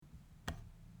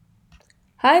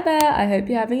Hi there, I hope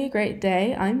you're having a great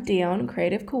day. I'm Dion,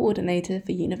 Creative Coordinator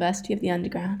for University of the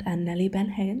Underground and Nellie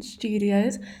Benhayen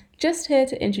Studios, just here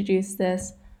to introduce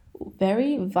this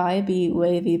very vibey,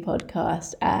 wavy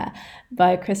podcast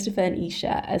by Christopher and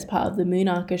Isha as part of the Moon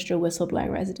Orchestra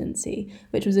Whistleblowing Residency,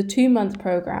 which was a 2-month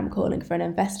program calling for an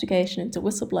investigation into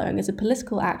whistleblowing as a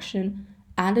political action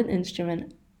and an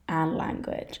instrument and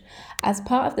language. As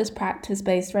part of this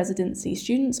practice-based residency,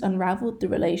 students unraveled the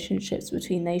relationships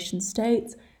between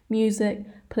nation-states, music,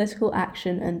 political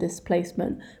action, and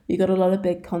displacement. We got a lot of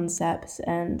big concepts,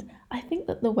 and I think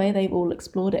that the way they've all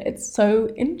explored it, it's so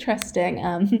interesting.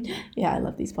 Yeah, I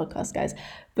love these podcasts, guys.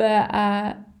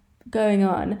 But going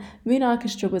on, Moon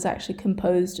Orchestra was actually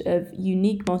composed of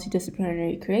unique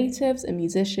multidisciplinary creatives and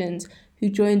musicians who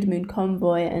joined Moon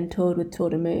Convoy and toured with Tour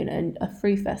de Moon, and a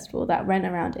free festival that ran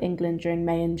around England during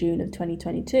May and June of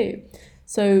 2022.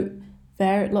 So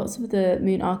lots of the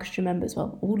Moon Orchestra members,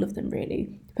 well, all of them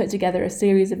really, put together a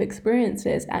series of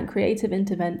experiences and creative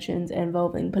interventions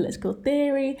involving political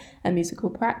theory and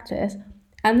musical practice,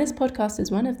 and this podcast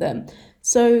is one of them.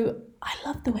 So I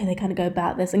love the way they kind of go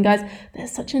about this. And guys,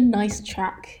 there's such a nice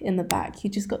track in the back.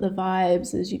 You just got the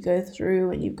vibes as you go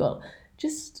through, and you've got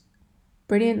just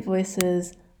brilliant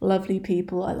voices, lovely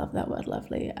people, I love that word,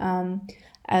 lovely,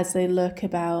 as they look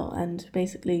about and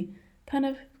basically kind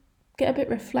of get a bit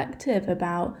reflective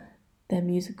about their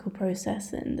musical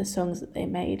process and the songs that they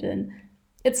made, and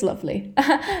it's lovely.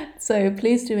 So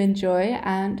please do enjoy,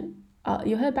 and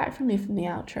you'll hear back from me from the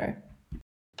outro.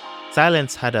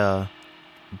 Silence had a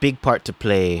big part to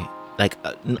play, like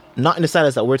not in the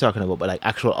silence that we're talking about, but like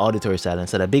actual auditory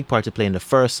silence had a big part to play in the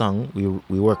first song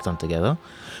we worked on together,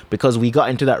 because we got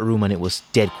into that room and it was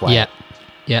dead quiet.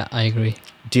 Yeah, I agree.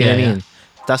 Do you know what I mean?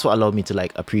 That's what allowed me to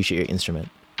like appreciate your instrument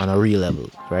on a real level,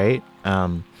 right?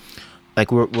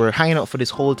 Like we're hanging out for this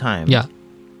whole time.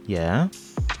 Yeah.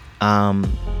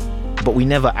 But we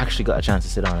never actually got a chance to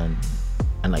sit down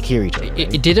and like hear each other.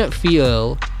 Right? It didn't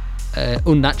feel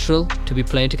unnatural to be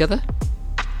playing together.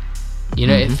 You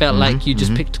know, it felt like you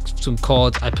just picked some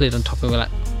chords, I played on top of it, like,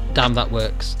 damn, that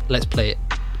works, let's play it.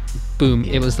 Boom.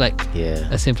 It was like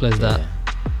as simple as that.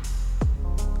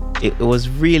 It was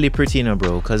really pretty, you know,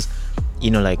 bro, because, you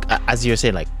know, like, as you're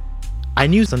saying, like, I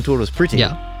knew Suntour was pretty.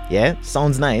 Yeah,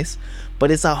 sounds nice,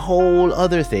 but it's a whole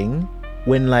other thing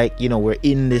when, like, you know, we're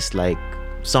in this, like,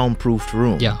 soundproofed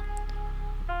room.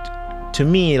 To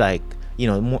me, like, you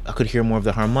know, I could hear more of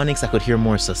the harmonics, I could hear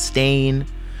more sustain,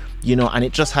 you know, and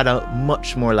it just had a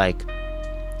much more like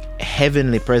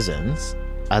heavenly presence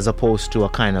as opposed to a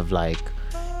kind of like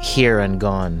here and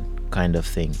gone kind of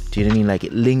thing. Do you know what I mean? Like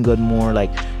it lingered more, like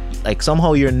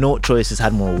somehow your note choices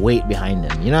had more weight behind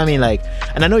them. You know what I mean? Like,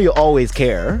 and I know you always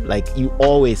care,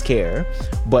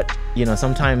 but you know,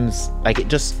 sometimes like it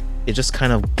just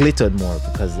kind of glittered more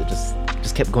because it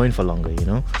just kept going for longer, you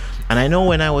know? And I know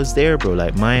when I was there, bro,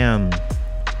 like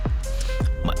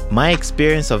my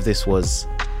experience of this was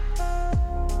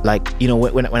like, you know,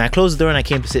 when I closed the door and I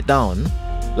came to sit down,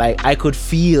 like I could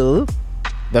feel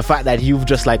the fact that you've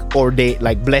just like ordained,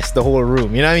 like blessed the whole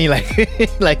room. You know what I mean?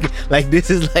 Like this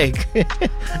is like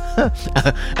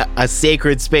a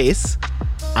sacred space,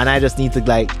 and I just need to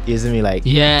like, you see me, like,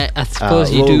 yeah. I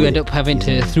suppose you do end up having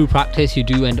to, through practice, you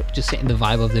do end up just getting the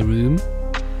vibe of the room.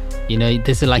 You know,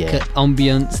 there's like an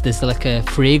ambience, there's like a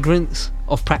fragrance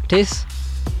of practice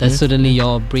that suddenly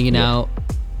you're bringing out.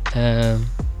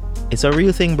 It's a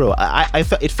real thing, bro.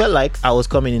 It felt like I was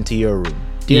coming into your room.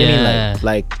 Do you know what I mean?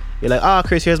 Like you're like,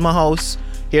 Chris, here's my house,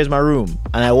 here's my room,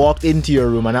 and I walked into your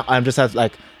room, and I'm just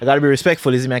like, I gotta be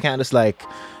respectful. You see me? I can't just like,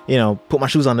 you know, put my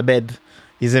shoes on the bed.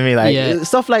 You see me? Like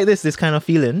stuff like this kind of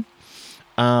feeling.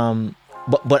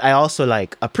 But I also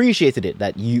like appreciated it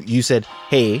that you said,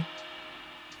 hey,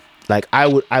 like I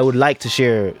would like to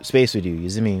share space with you. You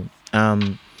see me?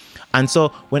 And so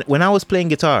when I was playing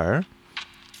guitar,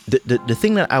 the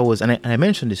thing that I was, and I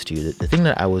mentioned this to you, the thing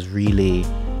that I was really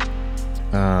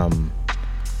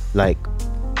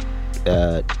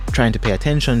trying to pay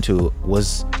attention to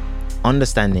was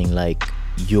understanding like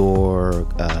your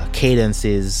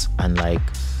cadences and like,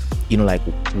 you know, like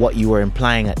what you were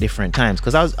implying at different times,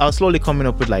 because I was slowly coming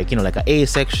up with like, you know, like a A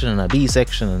section and a B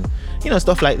section and, you know,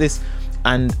 stuff like this.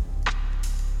 And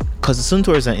because the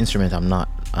Suntour is an instrument I'm not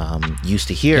used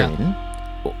to hearing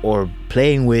or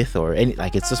playing with or any,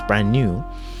 like it's just brand new,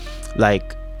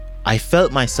 like I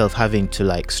felt myself having to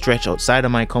like stretch outside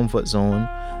of my comfort zone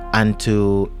and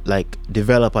to like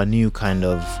develop a new kind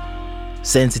of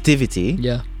sensitivity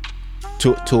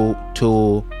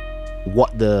to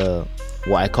what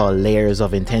I call layers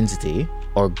of intensity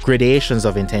or gradations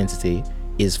of intensity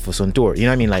is for Suntour. You know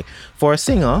what I mean? Like for a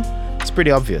singer, it's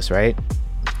pretty obvious, right?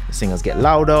 the singers get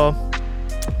louder,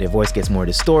 their voice gets more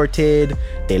distorted,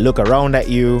 they look around at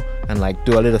you and like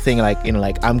do a little thing like, you know,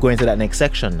 like I'm going to that next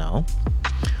section now.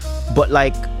 But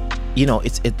like, you know,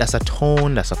 that's a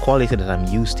tone, that's a quality that I'm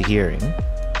used to hearing.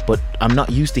 But I'm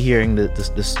not used to hearing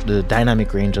the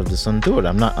dynamic range of the Suntour.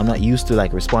 I'm not used to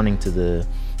like responding to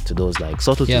those like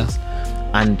subtleties.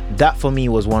 And that for me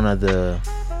was one of the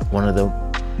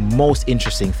most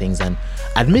interesting things. And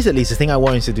admittedly, it's the thing I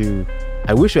wanted to do.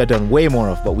 I wish we had done way more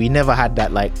of, but we never had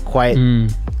that like quiet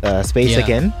space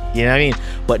again. You know what I mean?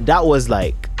 But that was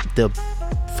like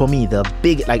for me the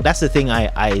big, like that's the thing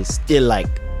I still like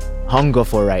hunger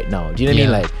for right now. Do you know what I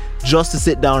mean? Like just to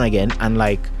sit down again and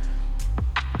like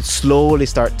slowly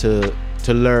start to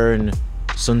learn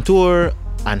Suntour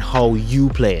and how you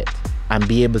play it, and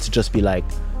be able to just be like,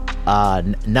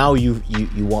 now you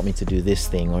want me to do this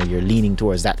thing, or you're leaning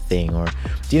towards that thing, or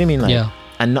do you know what I mean? Like,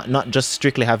 and not just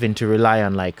strictly having to rely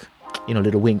on like, you know,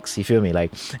 little winks, you feel me?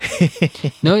 Like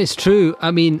no, it's true.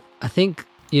 I mean, I think,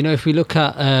 you know, if we look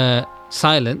at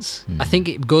silence, I think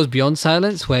it goes beyond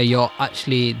silence, where you're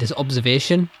actually, there's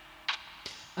observation.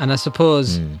 And I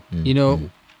suppose you know,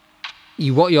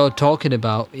 what you're talking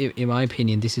about, in my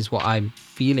opinion, this is what I'm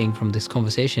feeling from this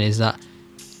conversation, is that,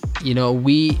 you know,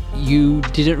 you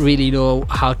didn't really know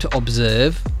how to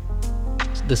observe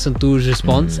the Suntour's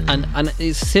response, and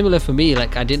it's similar for me.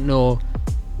 Like I didn't know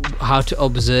how to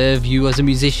observe you as a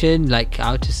musician, like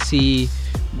how to see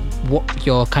what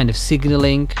you're kind of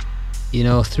signaling, you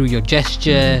know, through your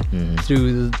gesture,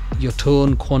 through your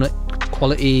tone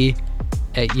quality.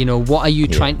 You know, what are you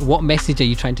trying? What message are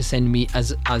you trying to send me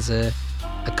as a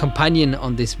companion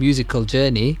on this musical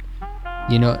journey?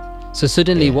 You know. So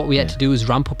suddenly what we had to do is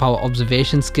ramp up our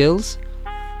observation skills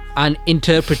and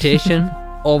interpretation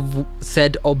of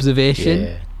said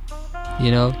observation,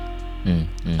 you know.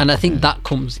 And I think that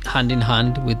comes hand in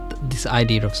hand with this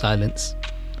idea of silence.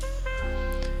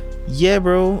 Yeah,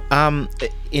 bro.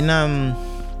 In the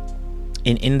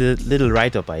little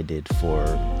write-up I did for,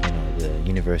 you know, the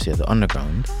University of the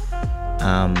Underground,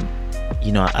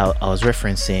 you know, I was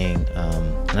referencing,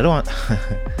 and I don't want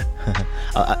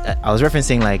I was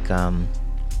referencing like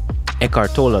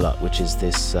Eckhart Tolle a lot, which is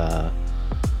this I'm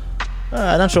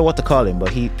not sure what to call him, but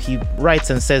he writes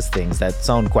and says things that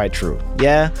sound quite true.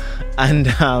 Yeah. And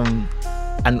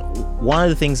one of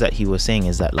the things that he was saying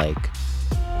is that, like,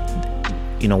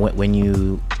 you know, when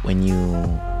you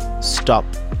stop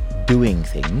doing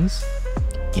things,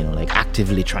 you know, like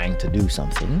actively trying to do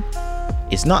something,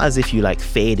 it's not as if you like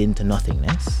fade into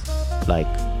nothingness. Like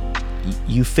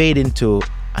you fade into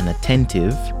an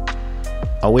attentive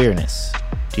awareness.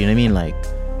 Do you know what I mean? Like,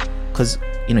 because,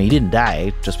 you know, you didn't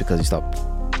die just because you stopped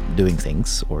doing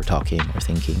things or talking or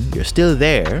thinking. You're still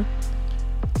there,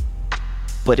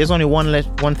 but there's only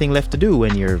one thing left to do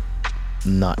when you're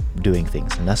not doing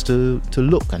things, and that's to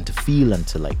look and to feel and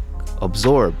to like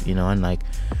absorb, you know. And like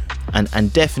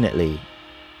and definitely,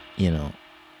 you know,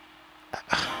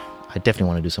 I definitely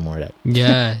want to do some more of that.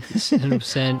 Yeah,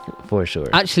 100%. For sure.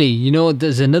 Actually, you know,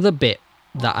 there's another bit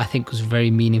that I think was a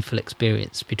very meaningful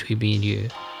experience between me and you.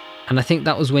 And I think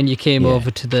that was when you came over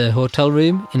to the hotel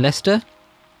room in Leicester.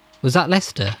 Was that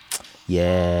Leicester?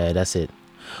 Yeah, that's it.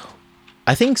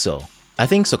 I think so,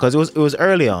 because it was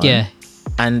early on. Yeah.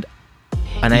 And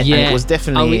it was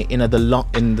definitely in the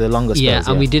longer spells. Yeah,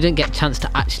 and we didn't get a chance to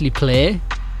actually play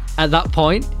at that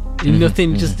point.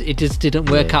 Nothing, it just didn't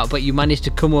work out. But you managed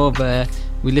to come over.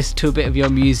 We listened to a bit of your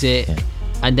music,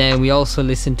 and then we also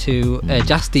listened to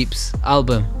Jasdeep's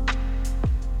album.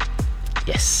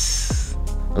 Yes,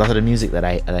 a lot of the music that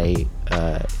I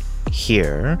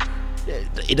hear,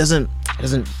 it doesn't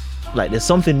like, there's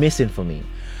something missing for me,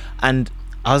 and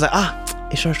I was like,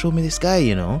 Ishar showed me this guy,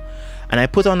 you know, and I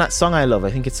put on that song I love.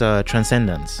 I think it's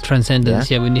Transcendence,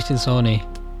 yeah, with Nitin Sawhney.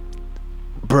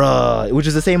 Bruh, which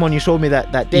is the same one you showed me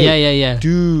that day. Yeah.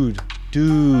 Dude,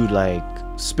 like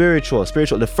spiritual.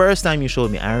 The first time you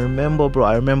showed me, I remember,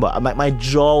 my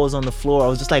jaw was on the floor. I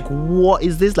was just like, what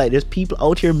is this? Like, there's people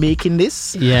out here making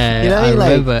this? Yeah, you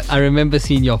know I remember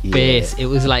seeing your face. It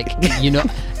was like, you know,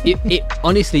 it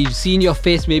honestly, seeing your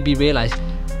face made me realize,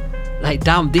 like,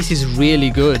 damn, this is really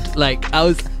good. Like,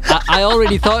 I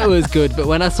already thought it was good, but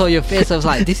when I saw your face, I was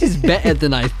like, this is better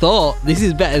than I thought. This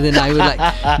is better than I was like.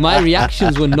 My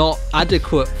reactions were not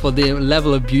adequate for the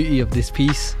level of beauty of this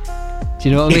piece. Do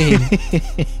you know what I mean?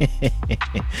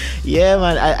 Yeah,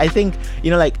 man. I think, you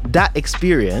know, like, that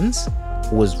experience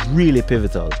was really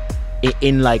pivotal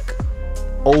in like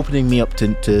opening me up to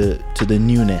the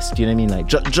newness. Do you know what I mean? Like,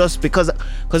 just because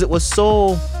it was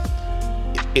so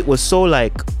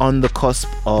like on the cusp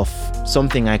of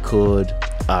something I could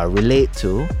relate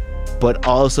to, but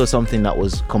also something that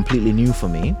was completely new for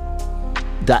me.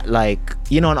 That, like,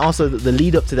 you know, and also the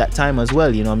lead up to that time as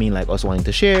well, you know what I mean, like us wanting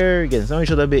to share, getting to know each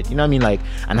other a bit, you know what I mean, like,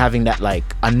 and having that,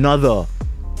 like, another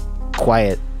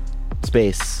quiet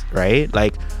space, right?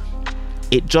 Like,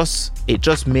 it just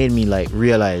made me, like,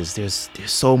 realize there's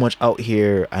so much out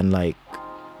here, and, like,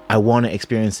 I want to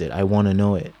experience it, I want to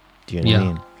know it. Do you know what I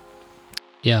mean?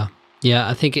 Yeah,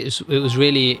 I think it was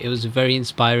a very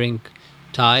inspiring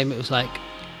time. It was like,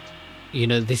 you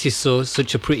know, this is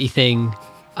such a pretty thing.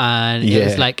 And it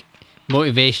was like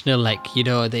motivational, like, you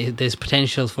know, there's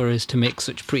potential for us to make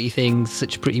such pretty things,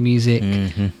 such pretty music,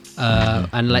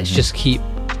 and let's just keep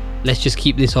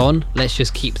this on. Let's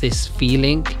just keep this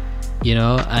feeling, you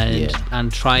know, and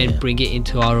try and bring it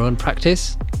into our own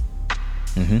practice.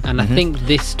 And I think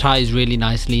this ties really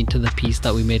nicely into the piece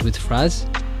that we made with Fraz,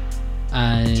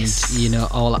 and you know,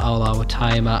 all our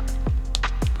time at,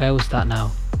 where was that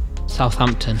now?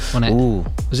 Southampton, wasn't it? Ooh.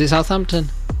 Was it Southampton?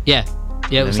 Yeah,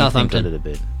 it was Southampton. A little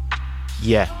bit.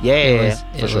 It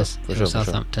was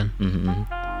Southampton.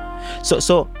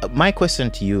 So my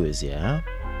question to you is,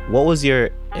 what was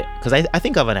your? Because I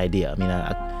think of an idea. I mean,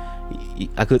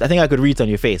 I think I could read it on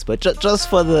your face, but just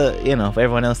for the, you know, for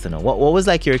everyone else to know, what was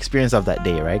like your experience of that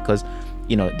day, right? Because,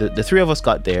 you know, the three of us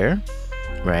got there,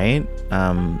 right,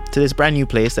 to this brand new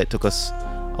place that took us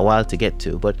a while to get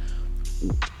to. But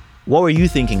what were you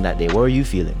thinking that day? What were you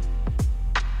feeling?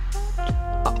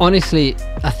 Honestly,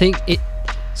 I think it.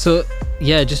 So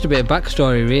yeah, just a bit of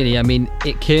backstory, really. I mean,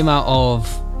 it came out of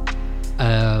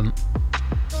a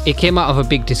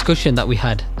big discussion that we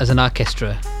had as an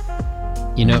orchestra.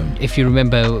 You know, if you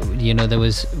remember, you know,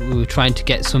 we were trying to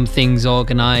get some things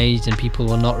organised, and people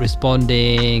were not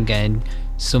responding, and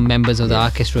some members of the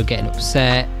orchestra were getting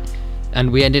upset,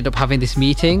 and we ended up having this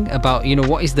meeting about, you know,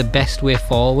 what is the best way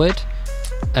forward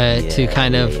to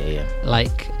kind of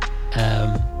like.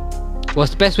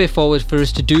 What's the best way forward for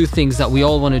us to do things that we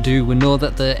all want to do? We know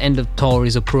that the end of tour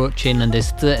is approaching, and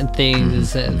there's certain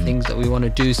things that we want to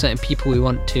do, certain people we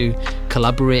want to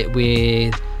collaborate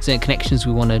with, certain connections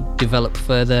we want to develop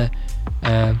further.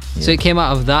 So it came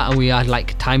out of that, and we had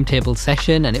like a timetable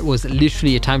session, and it was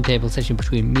literally a timetable session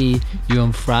between me, you,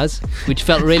 and Fraz, which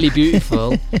felt really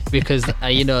beautiful because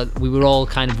you know, we were all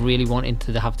kind of really wanting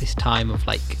to have this time of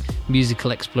like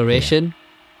musical exploration.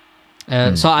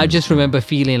 So I just remember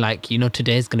feeling like, you know,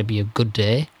 today's going to be a good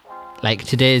day. Like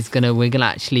we're going to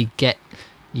actually get,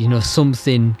 you know,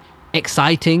 something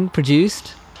exciting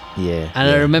produced. And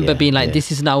I remember being like,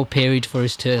 this is now a period for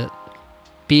us to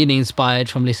being inspired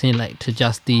from listening like to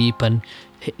Jasdeep and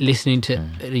listening to,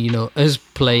 you know, us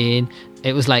playing.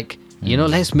 It was like, you know,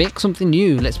 let's make something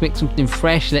new. Let's make something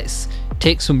fresh. Let's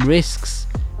take some risks.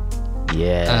 So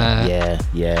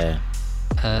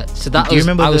that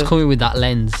I was coming with that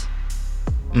lens.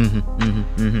 Do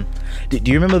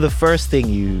you remember the first thing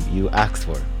you asked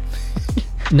for?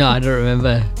 No, I don't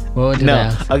remember. What did I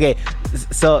ask? Okay,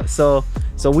 so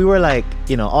we were like,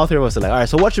 you know, all three of us are like, all right,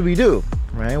 so what should we do,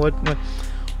 right?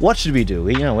 What should we do?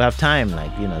 We have time,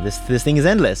 like, you know, this thing is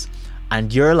endless,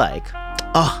 and you're like,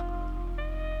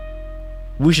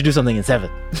 we should do something in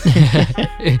 7.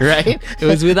 Right? It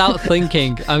was without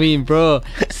thinking. I mean, bro,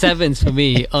 7s for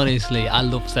me, honestly, I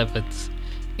love 7s.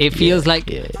 It feels like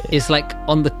it's like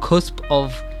on the cusp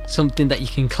of something that you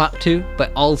can clap to,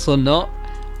 but also not.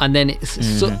 And then it's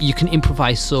so you can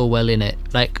improvise so well in it.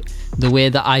 Like the way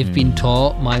that I've been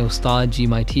taught, my Ustadji,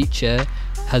 my teacher,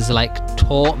 has like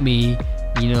taught me,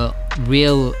 you know,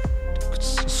 real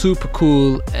super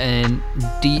cool and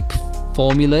deep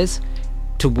formulas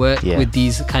to work with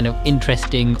these kind of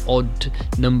interesting odd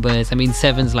numbers. I mean,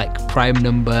 7's like prime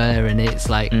number, and it's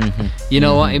like, you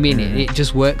know what I mean? It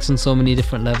just works on so many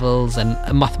different levels, and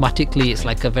mathematically it's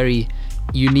like a very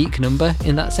unique number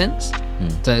in that sense.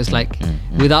 So it's like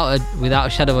without a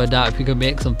shadow of a doubt, if you could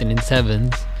make something in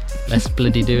 7s, let's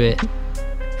bloody do it.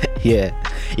 You're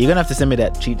gonna have to send me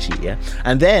that cheat sheet,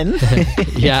 and then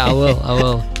I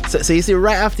will. So you see,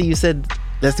 right after you said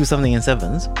let's do something in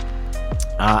 7s,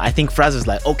 I think Fraz was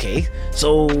like, okay,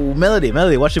 so Melody,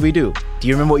 what should we do? Do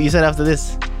you remember what you said after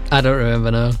this? I don't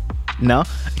remember, no. No?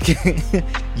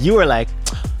 You were like,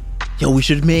 yo, we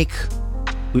should make...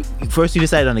 First you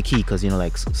decided on a key, because, you know,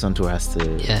 like, Suntour has to...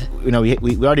 You know,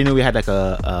 we already knew we had like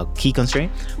a key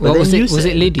constraint. But was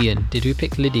it Lydian? Did we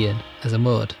pick Lydian as a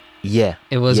mode? Yeah.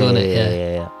 It was on it,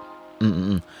 yeah.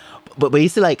 But you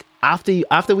see, like,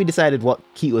 after we decided what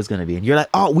key it was going to be, and you're like,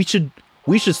 oh, we should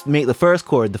make the first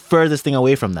chord the furthest thing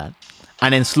away from that,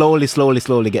 and then slowly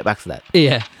get back to that.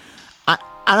 Yeah. And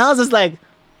I was just like,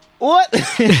 what?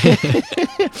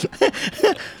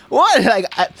 What? Like,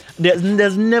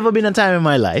 there's never been a time in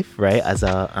my life, right, as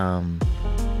a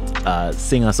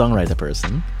singer-songwriter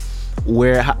person,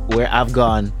 where I've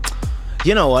gone,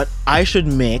 you know what? I should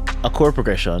make a chord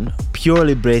progression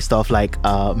purely based off like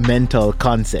a mental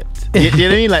concept. You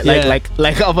know what I mean?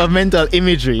 Like of a mental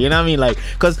imagery. You know what I mean? Like,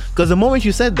 because the moment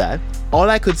you said that, all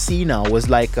I could see now was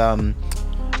like a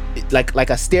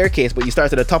staircase, but you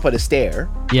start at the top of the stair.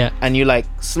 Yeah. And you like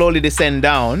slowly descend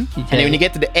down, and then when you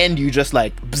get to the end, you just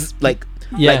like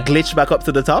glitch back up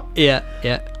to the top. Yeah.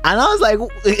 Yeah. And I was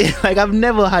like I've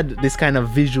never had this kind of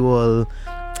visual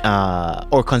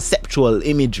or conceptual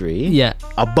imagery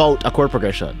about a chord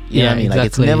progression. You know what I mean? Exactly. Like,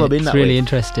 it's never been that way. It's really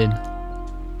interesting.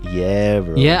 Yeah,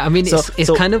 bro. Yeah, I mean,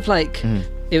 it's kind of like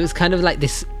it was kind of like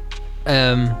this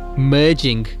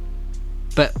merging,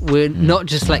 but we're not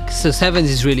just like, so sevens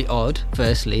is really odd,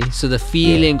 firstly. So the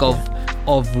feeling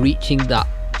of reaching that,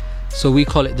 so we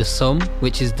call it the sum,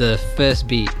 which is the first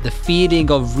beat. The feeling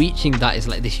of reaching that is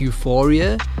like this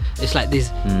euphoria. It's like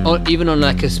this, or even on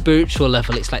like a spiritual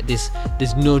level, it's like there's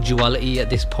no duality at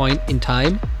this point in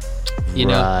time, you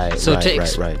know. So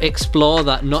to explore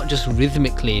that, not just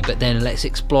rhythmically, but then let's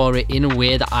explore it in a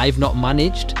way that I've not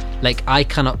managed. Like, I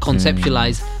cannot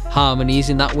conceptualize harmonies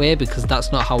in that way, because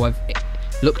that's not how I've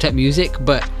looked at music.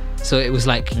 But so it was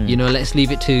like, you know, let's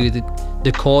leave it to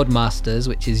the chord masters,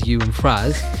 which is you and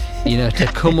Fraz, you know, to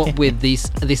come up with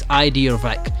this idea of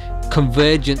like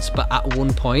convergence, but at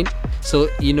one point. So,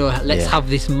 you know, let's have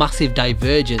this massive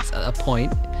divergence at a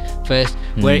point first,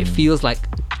 where it feels like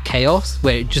chaos,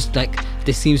 where it just like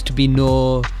there seems to be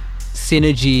no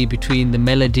synergy between the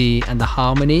melody and the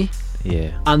harmony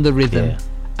and the rhythm,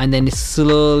 and then it's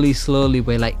slowly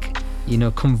we're like, you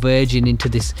know, converging into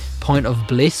this point of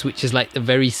bliss, which is like the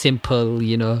very simple,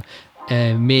 you know,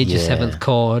 major seventh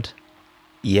chord.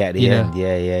 Yeah,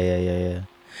 yeah.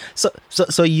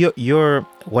 So you're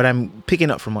what I'm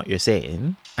picking up from what you're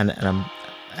saying, and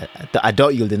I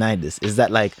doubt you'll deny this, is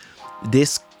that like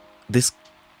this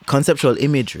conceptual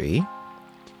imagery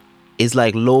is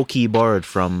like low key borrowed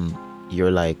from your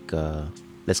like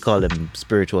let's call them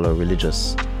spiritual or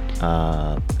religious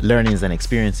learnings and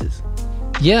experiences.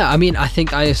 Yeah, I mean, I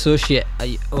think I associate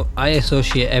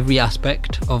every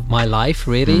aspect of my life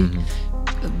really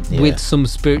with some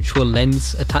spiritual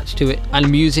lens attached to it. And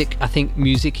music, I think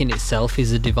music in itself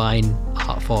is a divine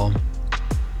art form.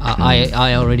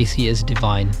 I already see it as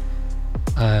divine.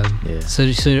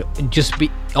 So just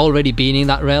already being in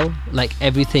that realm, like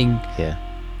everything.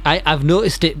 I've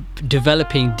noticed it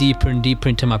developing deeper and deeper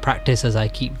into my practice as I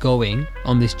keep going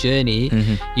on this journey.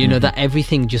 You know, that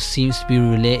everything just seems to be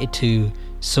related to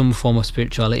some form of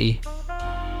spirituality.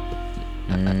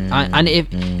 I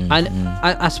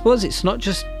suppose it's not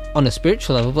just on a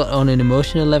spiritual level, but on an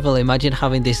emotional level. Imagine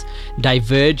having this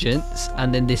divergence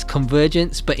and then this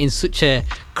convergence, but in such a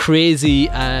crazy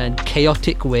and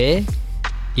chaotic way,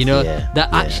 you know,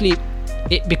 actually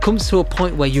it becomes to a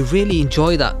point where you really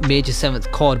enjoy that major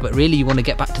seventh chord, but really you want to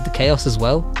get back to the chaos as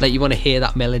well. Like, you want to hear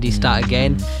that melody start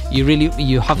again.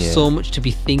 You have so much to be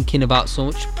thinking about, so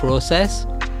much process.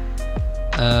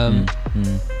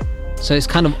 So it's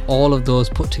kind of all of those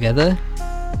put together,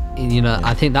 you know.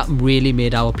 I think that really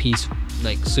made our piece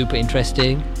like super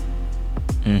interesting.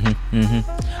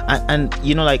 And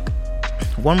you know, like,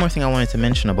 one more thing I wanted to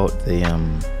mention about the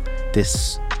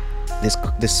this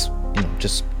you know,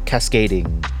 just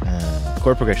cascading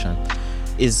chord progression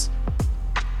is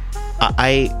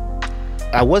I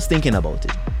was thinking about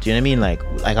it. Do you know what I mean? Like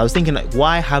I was thinking, like,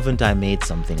 why haven't I made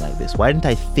something like this? Why didn't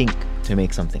I think to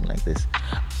make something like this?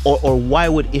 Or why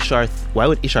would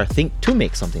Ishar think to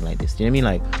make something like this? Do you know what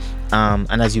I mean? Like,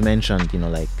 and as you mentioned, you know,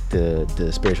 like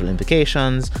the spiritual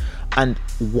implications, and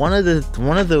one of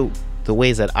the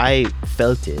ways that I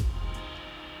felt it,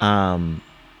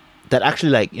 that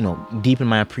actually, like, you know, deepened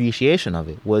my appreciation of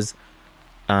it was,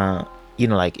 you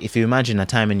know, like, if you imagine a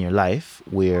time in your life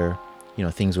where, you know,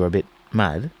 things were a bit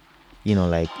mad, you know,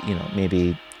 like, you know,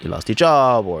 maybe you lost your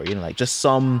job, or, you know, like, just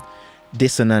some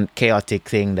dissonant, chaotic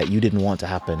thing that you didn't want to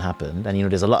happened, and, you know,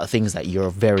 there's a lot of things that you're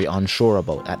very unsure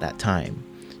about at that time.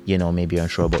 You know, maybe you're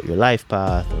unsure about your life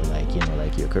path, or, like, you know,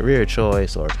 like your career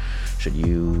choice, or should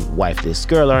you wife this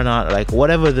girl or not, like,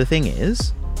 whatever the thing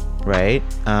is, right?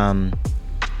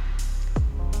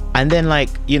 And then, like,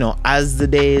 you know, as the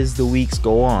days, the weeks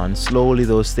go on, slowly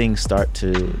those things start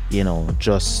to, you know,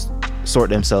 just sort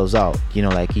themselves out. You know,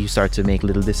 like, you start to make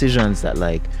little decisions that,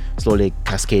 like, slowly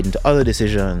cascade into other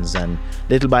decisions, and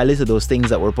little by little those things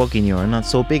that were bugging you are not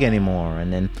so big anymore.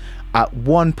 And then at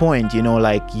one point, you know,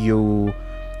 like,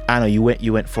 I know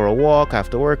you went for a walk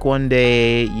after work one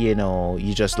day, you know,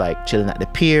 you just like chilling at the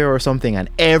pier or something, and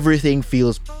everything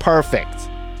feels perfect.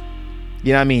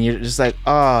 You know what I mean? You're just like,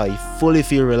 you fully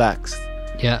feel relaxed.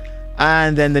 Yeah.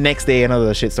 And then the next day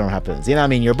another shitstorm happens. You know what I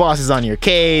mean? Your boss is on your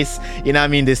case. You know what I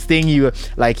mean? This thing you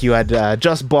had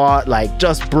just bought, like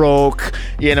like broke.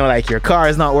 You know, like your car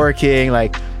is not working.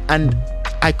 Like, and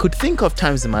I could think of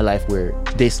times in my life where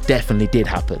this definitely did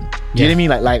happen. Do you know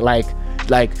what I mean?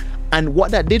 Like, and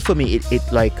what that did for me,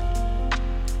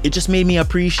 it just made me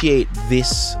appreciate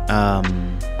this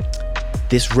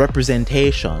this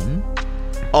representation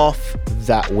of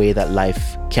that way that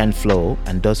life can flow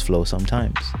and does flow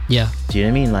sometimes. Yeah. Do you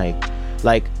know what I mean?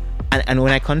 Like, and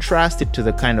when I contrast it to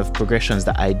the kind of progressions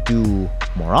that I do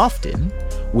more often,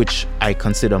 which I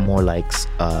consider more like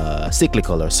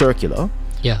cyclical or circular.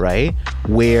 Yeah. Right?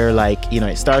 Where, like, you know,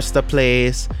 it starts to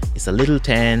place, it's a little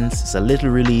tense, it's a little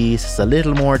release, it's a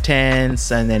little more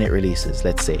tense, and then it releases,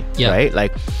 let's say. Yeah. Right?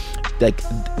 Like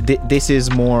this is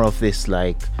more of this,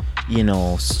 like, you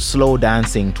know, slow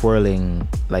dancing, twirling,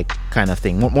 like, kind of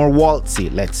thing. More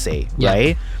waltzy, let's say. Yeah.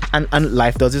 Right? And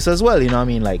life does this as well, you know what I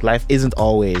mean? Like, life isn't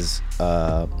always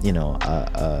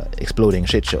exploding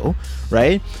shit show,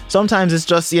 right? Sometimes it's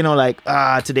just, you know, like,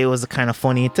 today was kind of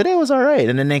funny, today was all right,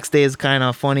 and the next day is kind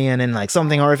of funny, and then like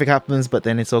something horrific happens, but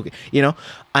then it's okay, you know.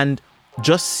 And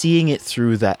just seeing it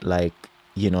through that, like,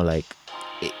 you know, like,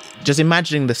 just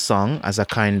imagining the song as a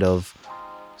kind of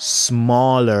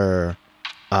smaller,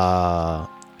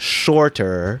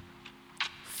 shorter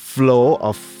flow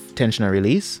of tension and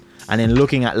release, and then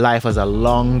looking at life as a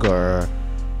longer,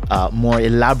 more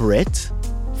elaborate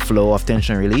flow of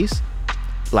tension and release,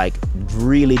 like,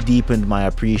 really deepened my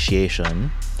appreciation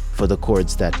for the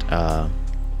chords that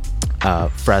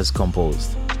Fraz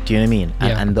composed. Do you know what I mean?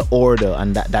 And the order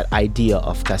and that idea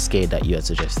of cascade that you had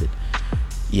suggested.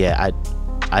 Yeah,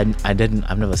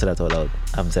 I've never said that out loud.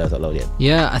 I haven't said that out loud yet.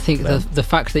 Yeah, I think the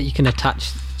fact that you can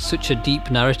attach such a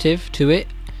deep narrative to it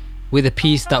with a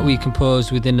piece that we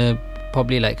composed within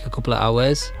probably like a couple of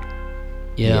hours,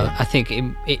 you know, I think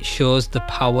it shows the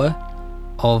power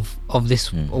of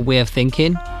this way of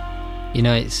thinking. You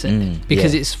know, it's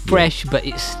because it's fresh, but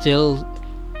it's still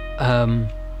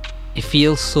it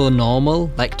feels so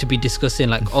normal, like, to be discussing,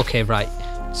 like, okay, right,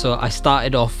 so I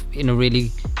started off in a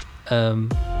really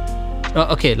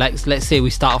okay, like, let's say we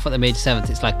start off at the major seventh.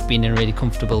 It's like being in a really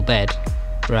comfortable bed,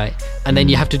 right? And then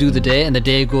you have to do the day, and the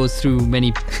day goes through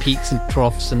many peaks and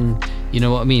troughs, and you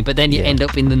know what I mean? But then you end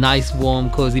up in the nice, warm,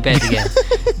 cozy bed again.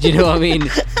 Do you know what I mean?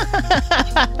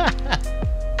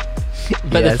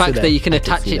 But the fact that you can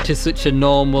attach it to such a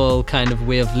normal kind of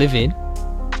way of living,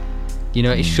 you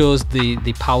know, it shows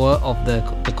the power of the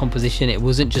composition. It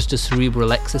wasn't just a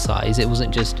cerebral exercise. It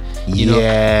wasn't just, you know,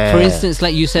 for instance,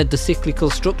 like you said, the cyclical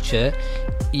structure,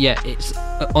 it's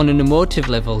on an emotive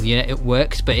level, it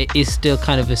works, but it is still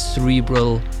kind of a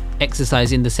cerebral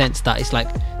exercise in the sense that it's like,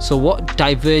 so what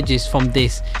diverges from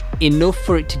this enough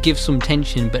for it to give some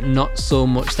tension, but not so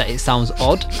much that it sounds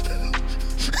odd.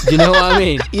 Do you know what I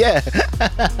mean? Yeah.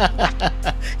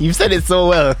 You've said it so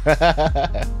well.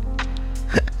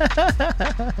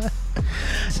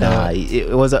 It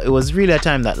was really a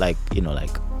time that, like, you know,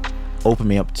 like, opened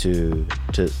me up to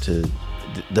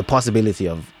the possibility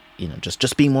of, you know,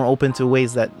 just being more open to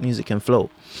ways that music can flow.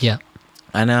 Yeah.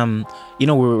 And you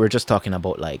know, we were just talking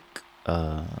about, like, you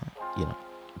know,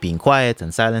 being quiet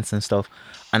and silence and stuff,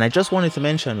 and I just wanted to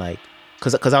mention, like,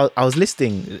 because I was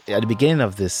listening at the beginning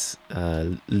of this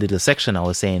little section. I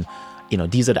was saying, you know,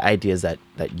 these are the ideas that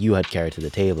you had carried to the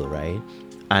table, right?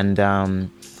 And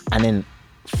then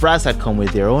Fraz had come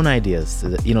with their own ideas,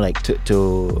 you know, like, to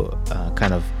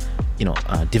kind of, you know,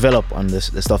 develop on the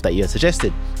stuff that you had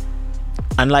suggested.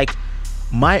 And, like,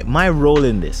 my role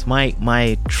in this,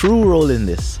 my true role in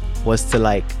this was to,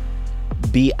 like,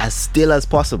 be as still as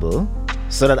possible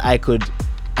so that I could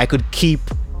keep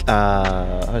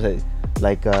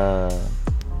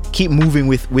keep moving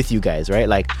with you guys, right?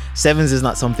 Like, sevens is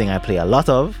not something I play a lot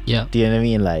of. Yeah. Do you know what I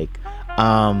mean? Like,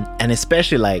 and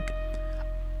especially, like,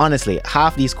 honestly,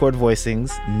 half these chord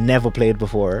voicings never played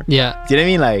before. Yeah. Do you know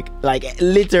what I mean? Like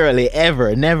literally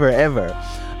ever, never ever.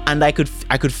 And I could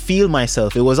feel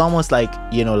myself. It was almost like,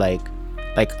 you know, like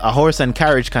a horse and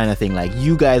carriage kind of thing. Like,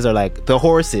 you guys are like the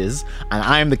horses and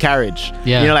I'm the carriage.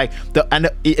 Yeah. You know, like,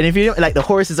 and if you like, the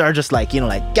horses are just like, you know,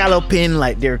 like galloping,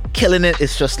 like they're killing it.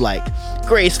 It's just like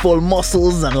graceful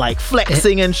muscles and like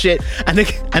flexing and shit. And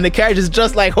the carriage is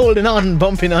just like holding on and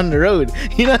bumping on the road.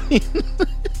 You know what I mean?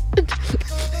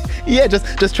 Yeah,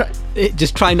 just try.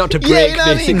 Just try not to break, you know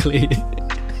basically.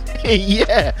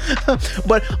 Yeah.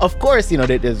 But of course,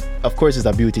 there's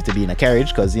a beauty to being a carriage,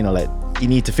 because like you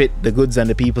need to fit the goods and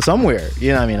the people somewhere. You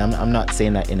know what I mean? I'm not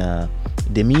saying that in a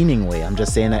demeaning way. I'm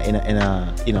just saying that in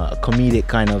a a comedic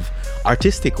kind of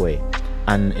artistic way,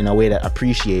 and in a way that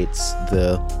appreciates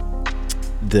the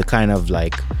kind of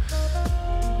like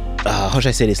how should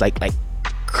I say this, like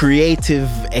creative,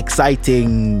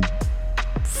 exciting,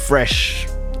 fresh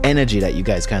energy that you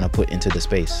guys kind of put into the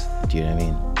space. Do you know what I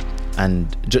mean?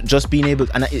 And just being able,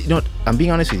 and I'm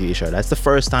being honest with you, Ishar, that's the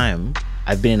first time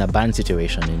I've been in a band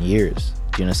situation in years.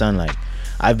 Do you understand? Like,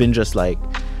 I've been just like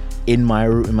in my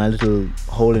little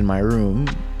hole in my room,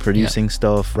 producing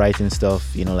stuff, writing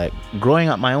stuff, like growing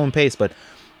at my own pace. But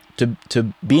to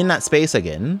be in that space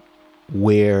again,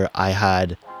 where I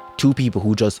had two people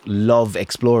who just love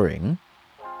exploring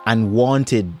and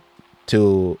wanted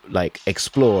to like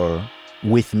explore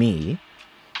with me,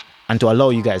 and to allow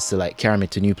you guys to like carry me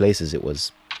to new places,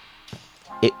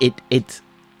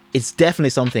 it's definitely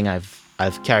something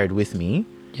I've carried with me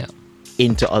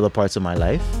into other parts of my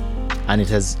life, and it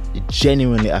has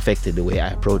genuinely affected the way I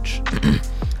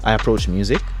approach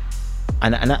music.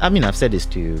 And I mean, I've said this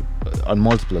to you on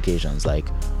multiple occasions, like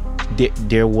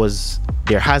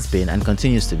there has been and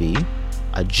continues to be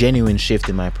a genuine shift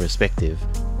in my perspective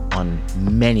on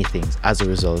many things as a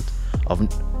result of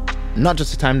not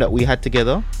just the time that we had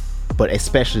together, but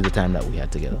especially the time that we had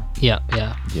together. Yeah.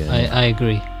 I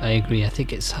agree. I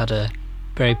think it's had a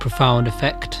very profound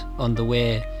effect on the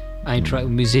way I interact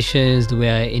with musicians, the way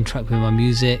I interact with my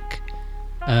music,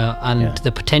 and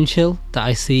the potential that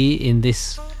I see in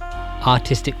this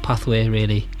artistic pathway,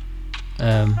 really.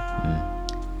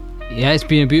 Yeah, it's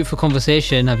been a beautiful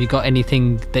conversation. Have you got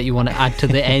anything that you want to add to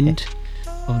the end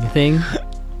of the thing?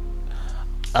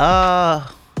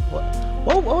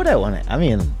 What would I want to? I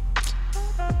mean,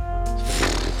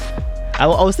 I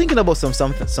was thinking about some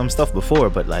stuff before,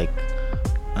 but like,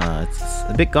 it's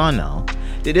a bit gone now.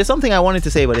 There's something I wanted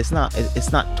to say, but it's not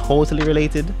totally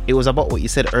related. It was about what you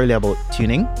said earlier about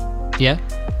tuning. Yeah,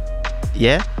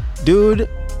 dude.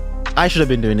 I should have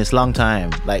been doing this long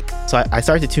time. Like, so I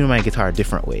started tuning my guitar a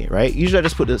different way, right? Usually I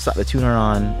just start the tuner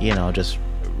on, just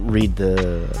read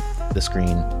the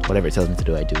screen, whatever it tells me to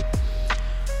do, I do.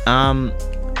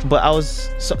 But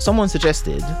someone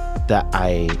suggested that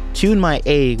I tune my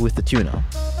A with the tuner,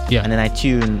 and then I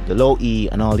tune the low E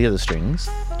and all the other strings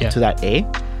to that A,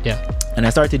 and I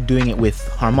started doing it with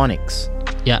harmonics,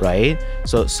 right?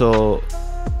 So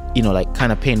like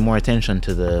kind of paying more attention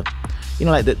to the,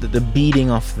 like the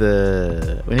beating of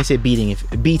the, when you say beating,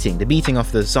 the beating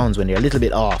of the sounds when they're a little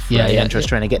bit off, right? And just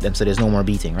trying to get them so there's no more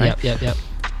beating, right? Yep.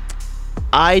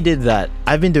 I did that.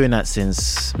 I've been doing that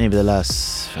since maybe the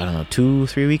last,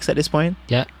 2-3 weeks at this point.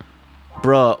 Yeah.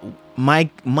 Bro, my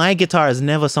guitar has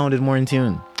never sounded more in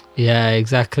tune. Yeah,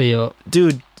 exactly.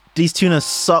 Dude, these tuners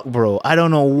suck, bro. I don't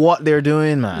know what they're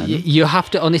doing, man. You have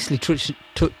to honestly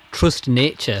trust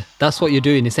nature. That's what you're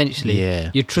doing, essentially.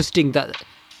 Yeah. You're trusting that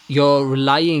you're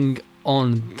relying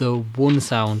on the one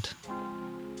sound.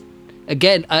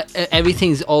 Again,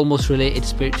 everything's almost related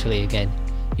spiritually again.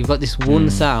 You've got this one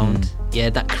sound,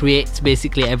 that creates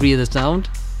basically every other sound,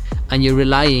 and you're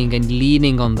relying and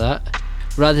leaning on that,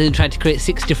 rather than trying to create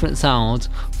 6 different sounds,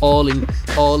 all in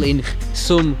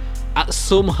some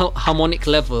harmonic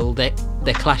level. They're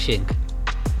clashing.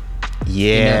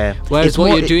 Yeah. Whereas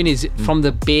what you're doing is from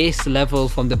the base level,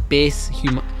 from the base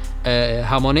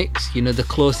harmonics, the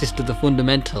closest to the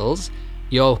fundamentals,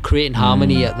 you're creating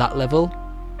harmony at that level,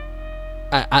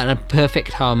 and a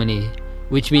perfect harmony.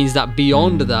 Which means that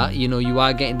beyond that, you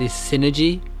are getting this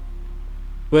synergy.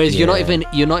 Whereas you're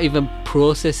not even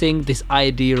processing this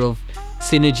idea of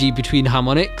synergy between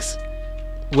harmonics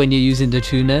when you're using the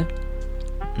tuner.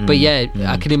 But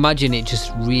I can imagine it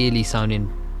just really sounding,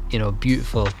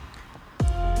 beautiful.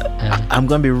 I'm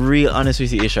gonna be real honest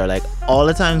with you, Ishar. Like, all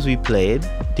the times we played,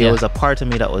 there was a part of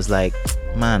me that was like,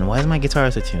 man, why is my guitar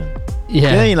out of tune? Yeah.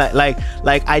 You know what I mean?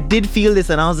 Like I did feel this,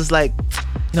 and I was just like,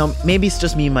 maybe it's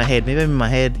just me in my head. Maybe I'm in my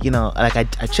head, like I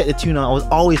checked the tuner. I was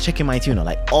always checking my tuner,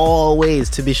 like always,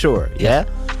 to be sure. Yeah.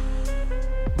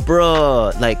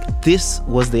 Bro, like this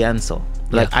was the answer.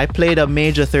 Like I played a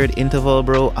major third interval,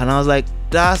 bro, and I was like,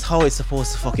 that's how it's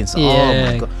supposed to fucking sound.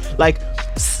 Oh my god. Like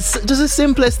just the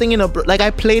simplest thing, bro. Like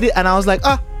I played it and I was like,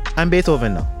 I'm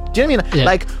Beethoven now. Do you know what I mean?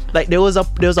 Like there was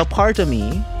a part of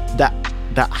me that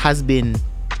has been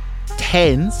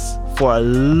tense for a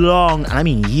long, and I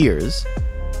mean years,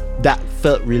 that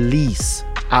felt release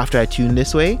after I tuned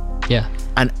this way. Yeah.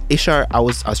 And Ishar, I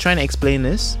was trying to explain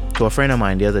this to a friend of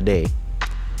mine the other day.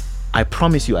 I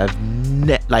promise you, it's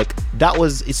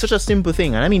such a simple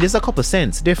thing, and I mean there's a couple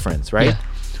cents difference, right?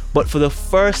 But for the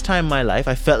first time in my life,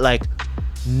 I felt like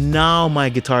now my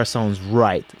guitar sounds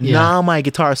right. Yeah. Now my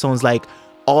guitar sounds like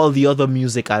all the other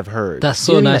music I've heard. That's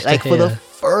so nice Like to for hear. the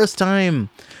first time,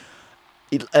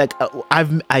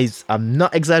 I'm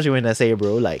not exaggerating when I say,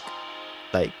 bro, like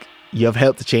you have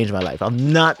helped to change my life.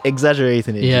 I'm not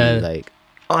exaggerating it. Yeah. Dude. Like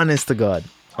honest to God.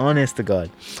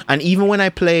 And even when I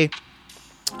play,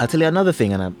 I'll tell you another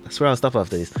thing, and I swear I'll stop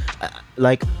after this.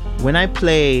 Like when I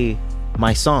play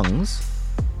my songs,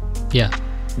 Yeah.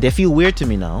 they feel weird to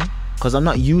me now because I'm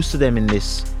not used to them in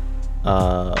this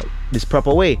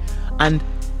proper way. And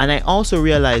I also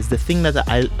realized the thing that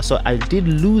I did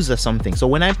lose something. So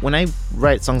when I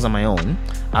write songs on my own,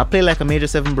 I'll play like a major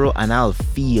 7, bro, and I'll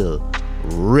feel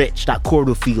rich. That chord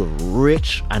will feel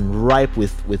rich and ripe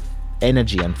with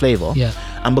energy and flavor. Yeah.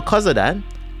 And because of that,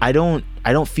 I don't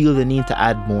feel the need to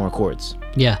add more chords.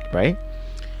 Yeah. Right?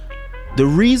 The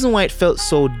reason why it felt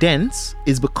so dense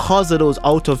is because of those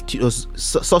those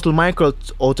subtle micro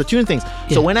auto-tune things.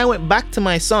 Yeah. So when I went back to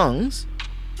my songs,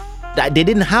 that they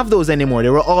didn't have those anymore. They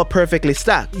were all perfectly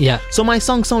stacked. Yeah. So my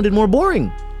song sounded more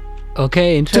boring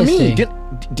Okay, to interesting. me.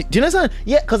 Do you understand?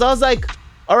 Yeah, because I was like,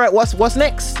 all right, what's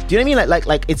next? Do you know what I mean?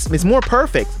 Like it's more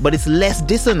perfect, but it's less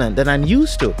dissonant than I'm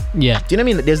used to. Yeah. Do you know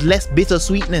what I mean? There's less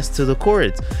bittersweetness to the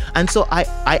chords. And so I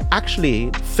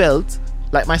actually felt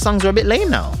like my songs are a bit lame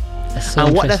now. That's so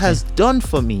And what that interesting. has done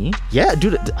for me, yeah,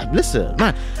 dude, listen,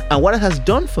 man. And what it has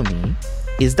done for me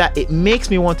is that it makes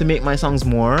me want to make my songs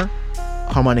more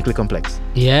harmonically complex.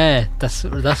 Yeah, that's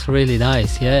really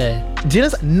nice. Yeah. Do you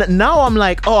know? Now I'm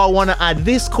like, oh, I want to add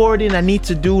this chord in. I need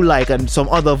to do like some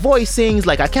other voicings.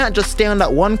 Like I can't just stay on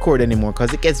that one chord anymore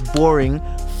because it gets boring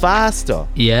faster.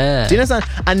 Yeah. Do you understand?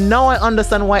 And now I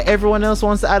understand why everyone else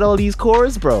wants to add all these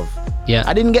chords, bro. Yeah.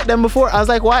 I didn't get them before. I was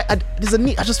like, why? There's a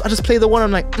need. I just play the one.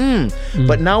 I'm like,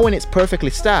 But now when it's perfectly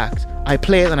stacked, I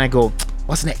play it and I go,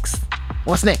 what's next?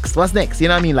 What's next? What's next? You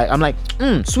know what I mean? Like I'm like,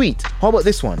 sweet. How about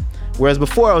this one? Whereas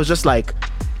before I was just like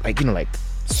you know, like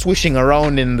swishing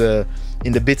around in the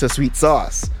bittersweet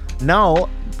sauce. Now,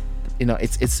 you know,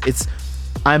 it's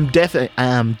I am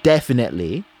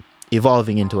definitely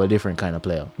evolving into a different kind of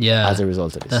player. Yeah. As a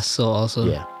result of this. That's so awesome.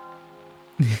 Yeah.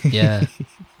 Yeah.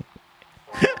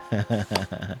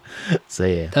 So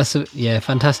yeah. That's a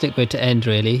fantastic way to end,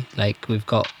 really. Like we've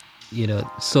got, you know,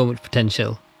 so much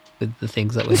potential with the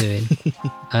things that we're doing.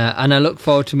 And I look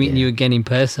forward to meeting you again in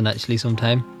person actually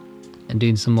sometime and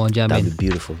doing some more jamming. That'd be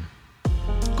beautiful.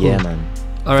 Cool. Yeah, man.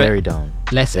 All right. Very down.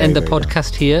 Let's Very, end the very down.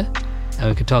 podcast here and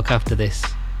we can talk after this.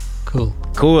 Cool.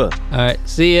 Cool. All right.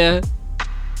 See ya.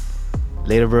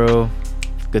 Later, bro.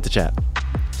 Good to chat.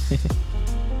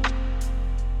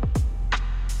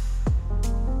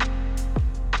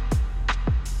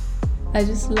 I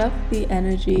just love the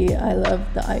energy, I love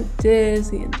the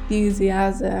ideas, the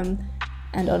enthusiasm,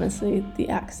 and honestly, the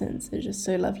accents are just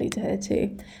so lovely to hear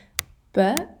too.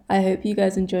 But I hope you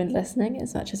guys enjoyed listening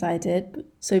as much as I did,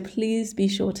 so please be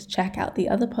sure to check out the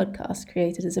other podcasts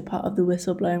created as a part of the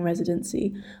Whistleblowing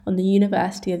Residency on the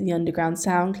University of the Underground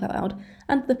SoundCloud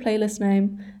and the playlist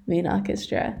name Moon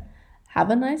Orchestra. Have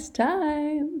a nice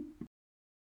time!